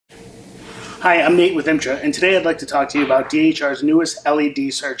Hi, I'm Nate with Imtra, and today I'd like to talk to you about DHR's newest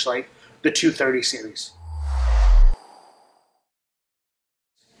LED Searchlight, the 230 series.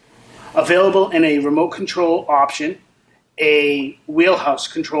 Available in a remote control option, a wheelhouse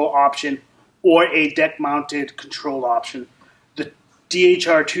control option, or a deck-mounted control option. The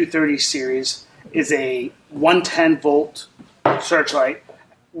DHR 230 series is a 110-volt searchlight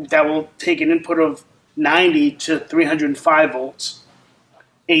that will take an input of 90 to 305 volts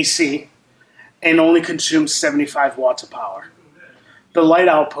AC and only consumes 75 watts of power. The light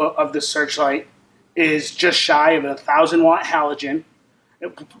output of the searchlight is just shy of a 1,000-watt halogen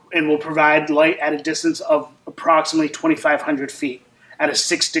and will provide light at a distance of approximately 2,500 feet at a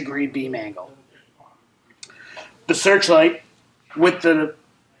 6-degree beam angle. The searchlight, with the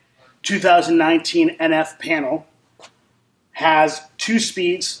 2019 NF panel, has 2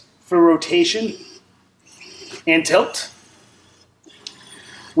 speeds for rotation and tilt,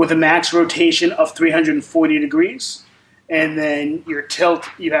 with a max rotation of 340 degrees, and then your tilt,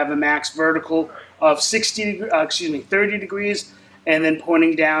 you have a max vertical of 30 degrees, and then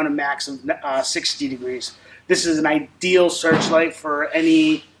pointing down a max of 60 degrees. This is an ideal searchlight for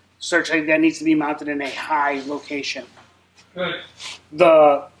any searchlight that needs to be mounted in a high location. Good.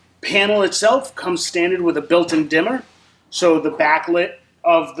 The panel itself comes standard with a built-in dimmer, so the backlit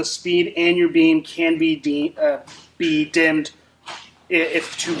of the speed and your beam can be dimmed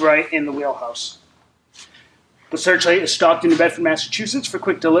if too bright in the wheelhouse. The searchlight is stocked in New Bedford, Massachusetts for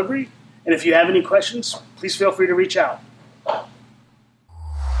quick delivery, and if you have any questions, please feel free to reach out.